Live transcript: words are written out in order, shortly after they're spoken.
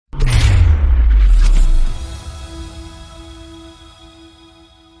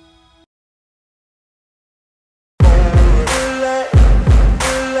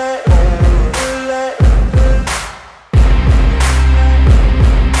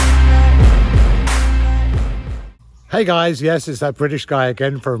Hey guys, yes, it's that British guy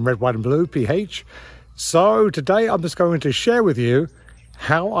again from Red, White and Blue, PH. So today I'm just going to share with you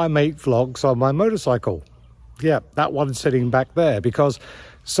how I make vlogs on my motorcycle. Yeah, that one sitting back there, because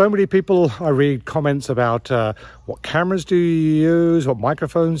so many people, I read comments about what cameras do you use, what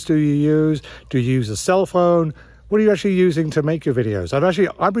microphones do you use a cell phone, what are you actually using to make your videos?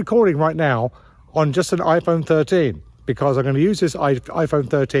 I'm recording right now on just an iPhone 13. Because I'm going to use this iPhone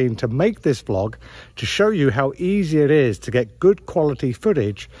 13 to make this vlog to show you how easy it is to get good quality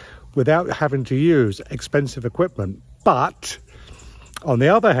footage without having to use expensive equipment. But on the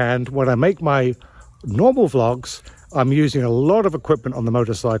other hand, when I make my normal vlogs, I'm using a lot of equipment on the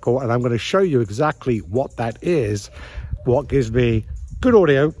motorcycle, and I'm going to show you exactly what that is, what gives me good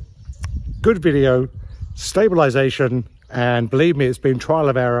audio, good video, stabilization, and believe me, it's been trial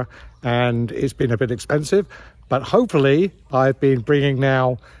and error and it's been a bit expensive. But hopefully I've been bringing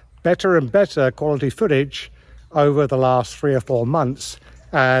now better and better quality footage over the last 3 or 4 months.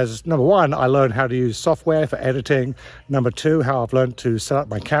 As number one, I learned how to use software for editing. Number two, how I've learned to set up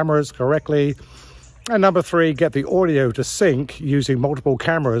my cameras correctly. And number three, get the audio to sync using multiple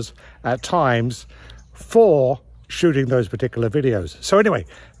cameras at times for shooting those particular videos. So anyway,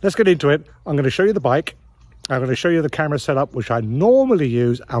 let's get into it. I'm going to show you the bike. I'm going to show you the camera setup, which I normally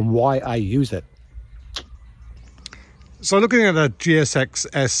use, and why I use it. So looking at a GSX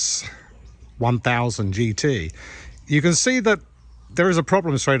S1000 GT, you can see that there is a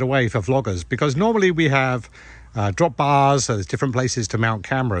problem straight away for vloggers, because normally we have drop bars, there's different places to mount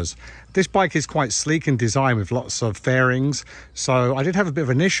cameras. This bike is quite sleek in design with lots of fairings, so I did have a bit of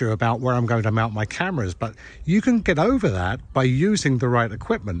an issue about where I'm going to mount my cameras, but you can get over that by using the right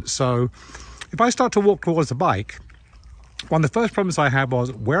equipment. So if I start to walk towards the bike, one of the first problems I had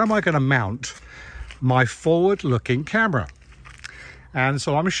was, where am I going to mount my forward-looking camera? And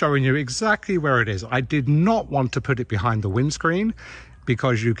so I'm showing you exactly where it is. I did not want to put it behind the windscreen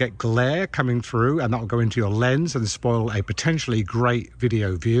because you get glare coming through and that will go into your lens and spoil a potentially great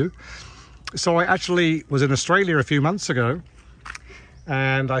video view. So I actually was in Australia a few months ago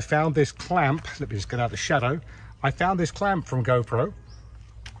and I found this clamp. Let me just get out of the shadow. I found this clamp from GoPro,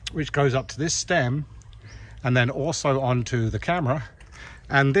 which goes up to this stem and then also onto the camera.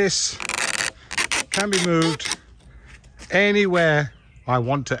 And this can be moved anywhere I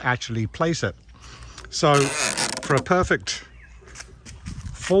want to actually place it. So for a perfect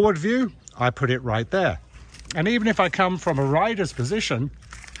forward view, I put it right there. And even if I come from a rider's position,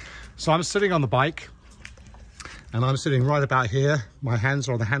 so I'm sitting on the bike and I'm sitting right about here, my hands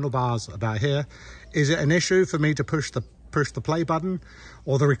are on the handlebars about here, is it an issue for me to push the play button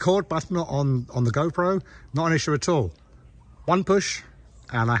or the record button on the GoPro? Not an issue at all. One push,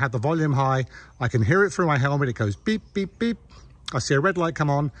 and I had the volume high. I can hear it through my helmet. It goes beep, beep, beep. I see a red light come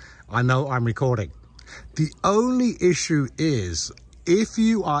on. I know I'm recording. The only issue is if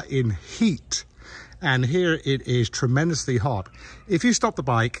you are in heat, and here it is tremendously hot. If you stop the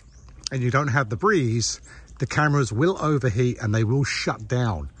bike and you don't have the breeze, the cameras will overheat and they will shut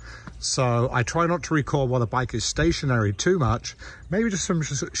down. So I try not to record while the bike is stationary too much. Maybe just some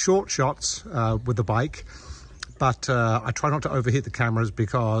short shots with the bike. But I try not to overheat the cameras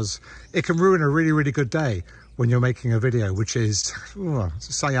because it can ruin a really, really good day when you're making a video, which is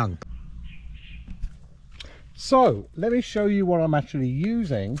so young. So let me show you what I'm actually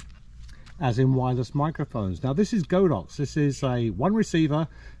using as in wireless microphones. Now this is Godox. This is one receiver,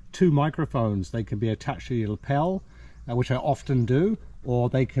 2 microphones. They can be attached to your lapel, which I often do, or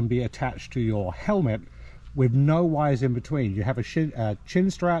they can be attached to your helmet with no wires in between. You have a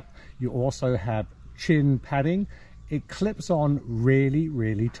chin strap. You also have chin padding. It clips on really,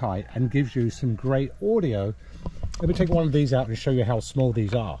 really tight and gives you some great audio. Let me take one of these out and show you how small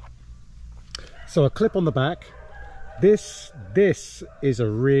these are. So a clip on the back. This is a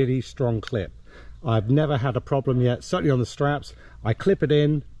really strong clip. I've never had a problem yet, certainly on the straps. I clip it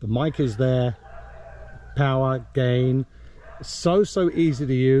in, the mic is there, power, gain. So easy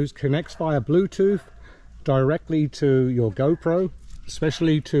to use. Connects via Bluetooth directly to your GoPro,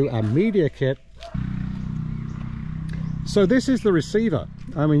 especially to a media kit. So this is the receiver.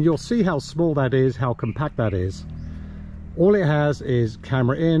 I mean, you'll see how small that is, how compact that is. All it has is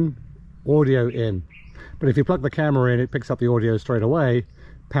camera in, audio in. But if you plug the camera in, it picks up the audio straight away.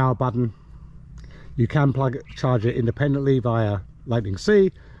 Power button. You can charge it independently via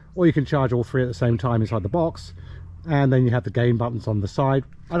Lightning-C, or you can charge all 3 at the same time inside the box. And then you have the gain buttons on the side.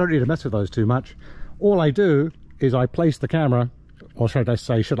 I don't need to mess with those too much. All I do is I place the camera, or should I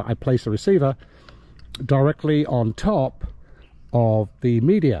say, I place the receiver directly on top of the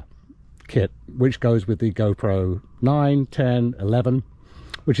media kit, which goes with the GoPro 9, 10, 11,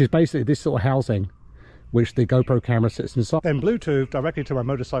 which is basically this sort of housing which the GoPro camera sits inside. Then Bluetooth directly to my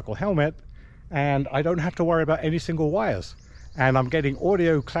motorcycle helmet, and I don't have to worry about any single wires. And I'm getting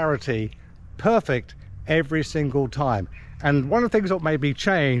audio clarity perfect every single time. And one of the things that made me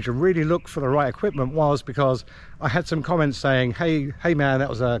change and really look for the right equipment was because I had some comments saying, hey man, that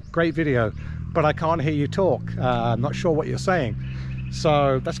was a great video, but I can't hear you talk. I'm not sure what you're saying.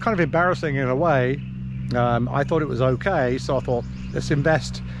 So that's kind of embarrassing in a way. I thought it was okay, so I thought, let's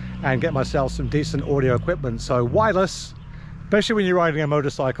invest and get myself some decent audio equipment. So wireless, especially when you're riding a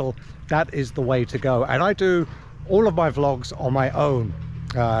motorcycle, that is the way to go. And I do all of my vlogs on my own.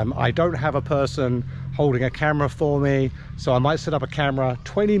 I don't have a person holding a camera for me, so I might set up a camera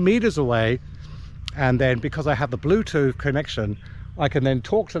 20 meters away, and then because I have the Bluetooth connection, I can then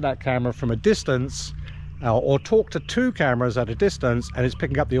talk to that camera from a distance, or talk to two cameras at a distance, and it's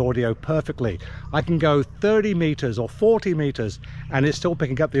picking up the audio perfectly. I can go 30 meters or 40 meters and it's still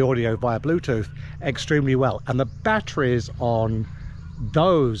picking up the audio via Bluetooth extremely well. And the batteries on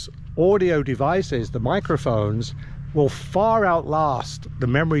those audio devices, the microphones, will far outlast the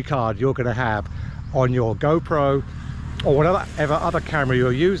memory card you're going to have on your GoPro or whatever other camera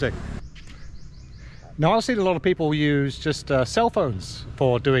you're using. Now, I've seen a lot of people use just cell phones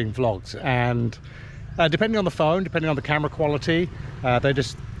for doing vlogs, and depending on the phone, depending on the camera quality,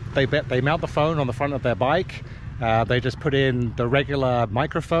 they mount the phone on the front of their bike. They just put in the regular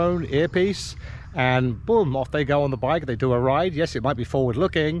microphone earpiece, and boom, off they go on the bike. They do a ride. Yes, it might be forward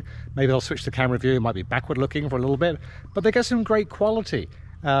looking, maybe they'll switch the camera view, it might be backward looking for a little bit, but they get some great quality.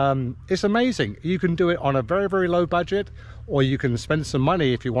 It's amazing. You can do it on a very, very low budget, or you can spend some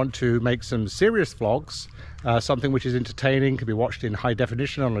money if you want to make some serious vlogs, something which is entertaining, can be watched in high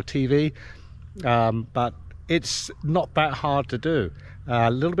definition on a TV. But it's not that hard to do. A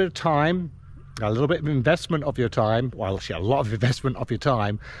little bit of time, a little bit of investment of your time, well, actually a lot of investment of your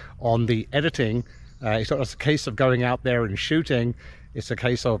time on the editing. It's not just a case of going out there and shooting, it's a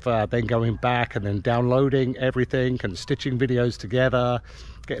case of then going back and then downloading everything and stitching videos together,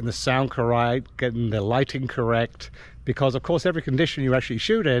 getting the sound correct, getting the lighting correct, because of course every condition you actually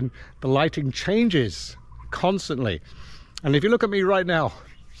shoot in, the lighting changes constantly. And if you look at me right now,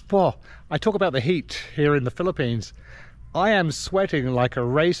 well, I talk about the heat here in the Philippines. I am sweating like a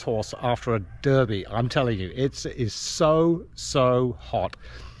racehorse after a derby. I'm telling you, it is so hot.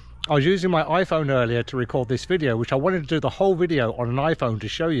 I was using my iPhone earlier to record this video, which I wanted to do the whole video on an iPhone to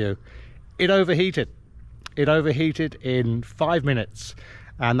show you. It overheated. It overheated in 5 minutes.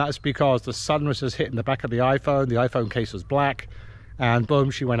 And that's because the sun was just hitting the back of the iPhone case was black, and boom,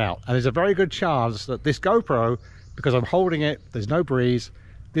 she went out. And there's a very good chance that this GoPro, because I'm holding it, there's no breeze,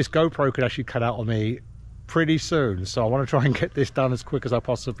 this GoPro could actually cut out on me pretty soon. So I want to try and get this done as quick as I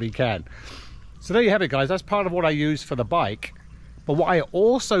possibly can. So there you have it, guys. That's part of what I use for the bike. But what I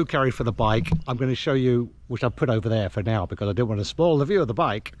also carry for the bike, I'm going to show you, which I've put over there for now because I didn't want to spoil the view of the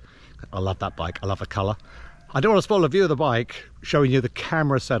bike. I love that bike. I love the color. I don't want to spoil the view of the bike showing you the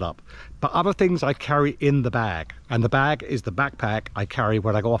camera setup, but other things I carry in the bag. And the bag is the backpack I carry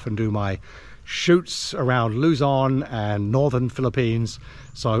when I go off and do my shoots around Luzon and northern Philippines.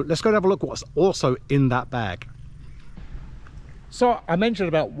 So let's go and have a look what's also in that bag. So I mentioned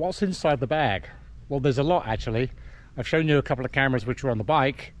about what's inside the bag. Well, there's a lot actually. I've shown you a couple of cameras which are on the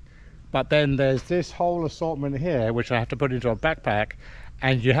bike, but then there's this whole assortment here which I have to put into a backpack,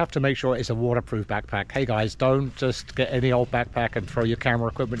 and you have to make sure it's a waterproof backpack. Hey guys, don't just get any old backpack and throw your camera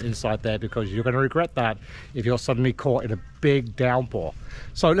equipment inside there, because you're going to regret that if you're suddenly caught in a big downpour.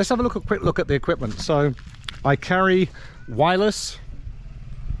 So let's have a quick look at the equipment. So I carry wireless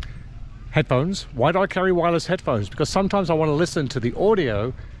headphones. Why do I carry wireless headphones? Because sometimes I want to listen to the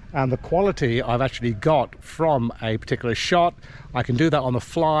audio and the quality I've actually got from a particular shot. I can do that on the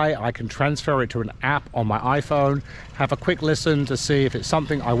fly. I can transfer it to an app on my iPhone, have a quick listen to see if it's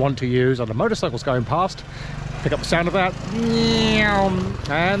something I want to use on the motorcycles going past, pick up the sound of that,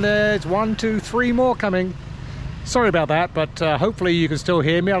 and there's 1, 2, 3 more coming. Sorry about that, but hopefully you can still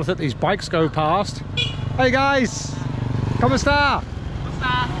hear me. I'll let these bikes go past. Hey guys, ¿cómo está?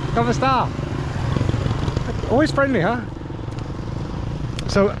 ¿Cómo está? Always friendly, huh?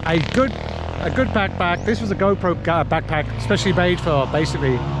 So a good backpack. This was a GoPro backpack, especially made for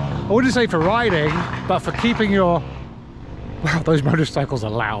basically, I wouldn't say for riding, but for keeping your, wow, those motorcycles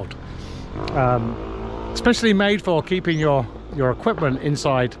are loud. Especially made for keeping your equipment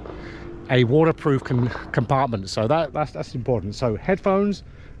inside a waterproof compartment. So that's important. So headphones,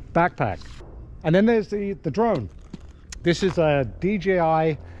 backpack, and then there's the drone. This is a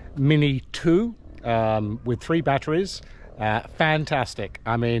DJI Mini 2 with 3 batteries. Fantastic.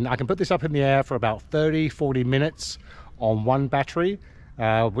 I mean, I can put this up in the air for about 30-40 minutes on one battery,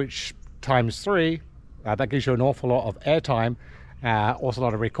 which times 3, That gives you an awful lot of airtime, also a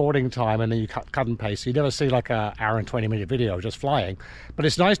lot of recording time, and then you cut and paste. So you never see like a hour and 20-minute video just flying. But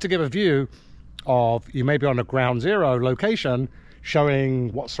it's nice to give a view of, you may be on a ground zero location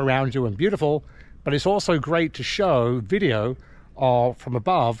showing what surrounds you and beautiful, but it's also great to show video from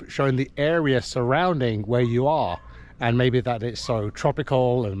above showing the area surrounding where you are. And maybe that it's so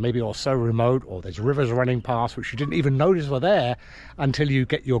tropical, and maybe you're so remote, or there's rivers running past which you didn't even notice were there until you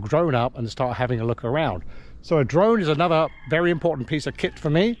get your drone up and start having a look around. So a drone is another very important piece of kit for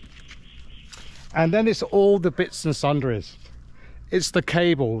me. And then it's all the bits and sundries. It's the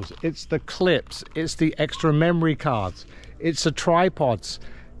cables, it's the clips, it's the extra memory cards, it's the tripods.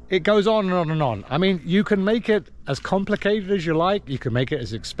 It goes on and on and on. I mean, you can make it as complicated as you like, you can make it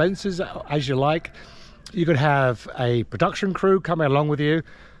as expensive as you like. You could have a production crew coming along with you.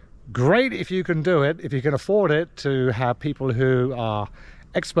 Great if you can do it, if you can afford it, to have people who are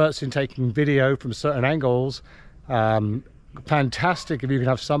experts in taking video from certain angles. Fantastic if you can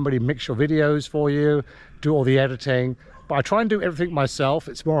have somebody mix your videos for you, do all the editing. But I try and do everything myself.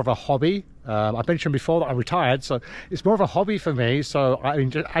 It's more of a hobby. I mentioned before that I'm retired, so it's more of a hobby for me. So I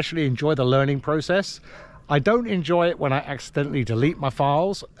actually enjoy the learning process. I don't enjoy it when I accidentally delete my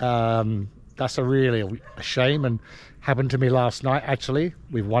files. That's really a shame, and happened to me last night actually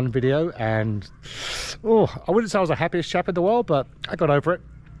with one video. And I wouldn't say I was the happiest chap in the world, but I got over it,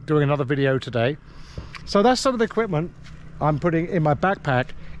 doing another video today. So that's some of the equipment I'm putting in my backpack,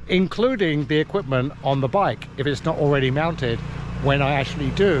 including the equipment on the bike if it's not already mounted when I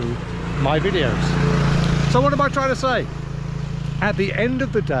actually do my videos. So what am I trying to say? At the end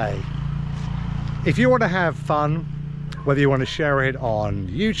of the day, if you want to have fun, whether you want to share it on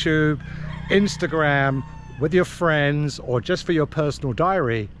YouTube, Instagram, with your friends, or just for your personal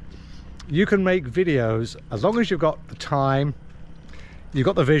diary, you can make videos as long as you've got the time, you've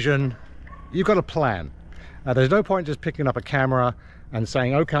got the vision, you've got a plan. There's no point just picking up a camera and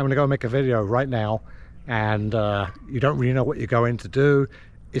saying, okay, I'm gonna go make a video right now, and you don't really know what you're going to do.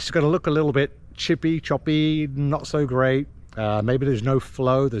 It's gonna look a little bit chippy, choppy, not so great. Maybe there's no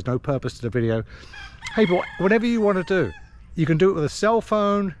flow, there's no purpose to the video. Hey, but whatever you want to do, you can do it with a cell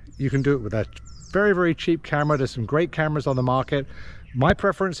phone, you can do it with a very, very cheap camera. There's some great cameras on the market. My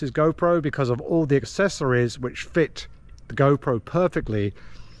preference is GoPro because of all the accessories which fit the GoPro perfectly.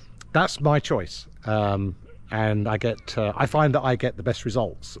 That's my choice. And I find that I get the best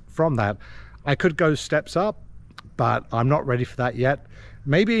results from that. I could go steps up, but I'm not ready for that yet.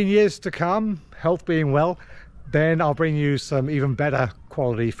 Maybe in years to come, health being well, then I'll bring you some even better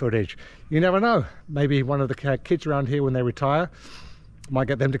quality footage. You never know. Maybe one of the kids around here, when they retire, might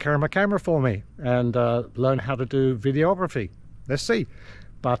get them to carry my camera for me and learn how to do videography. Let's see.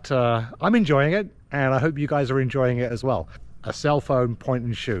 But I'm enjoying it, and I hope you guys are enjoying it as well. A cell phone point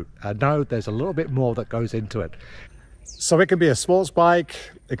and shoot. No, there's a little bit more that goes into it. So it can be a sports bike,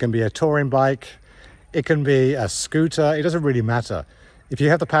 it can be a touring bike, it can be a scooter. It doesn't really matter. If you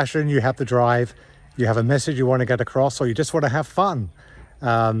have the passion, you have the drive, you have a message you want to get across, or you just want to have fun,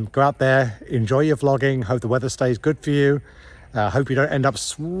 go out there, enjoy your vlogging. Hope the weather stays good for you. Hope you don't end up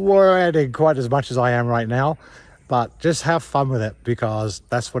sweating quite as much as I am right now, but just have fun with it, because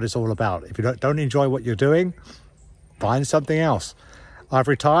that's what it's all about. If you don't enjoy what you're doing, find something else. I've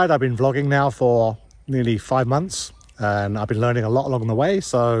retired. I've been vlogging now for nearly 5 months, and I've been learning a lot along the way.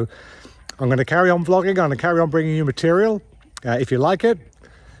 So I'm going to carry on vlogging. I'm going to carry on bringing you material. If you like it,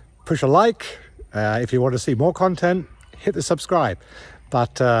 push a like. If you want to see more content, hit the subscribe.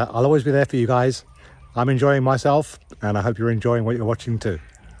 But I'll always be there for you guys. I'm enjoying myself, and I hope you're enjoying what you're watching too.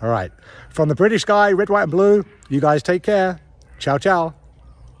 All right. From the British guy, red, white, and blue, you guys take care. Ciao, ciao.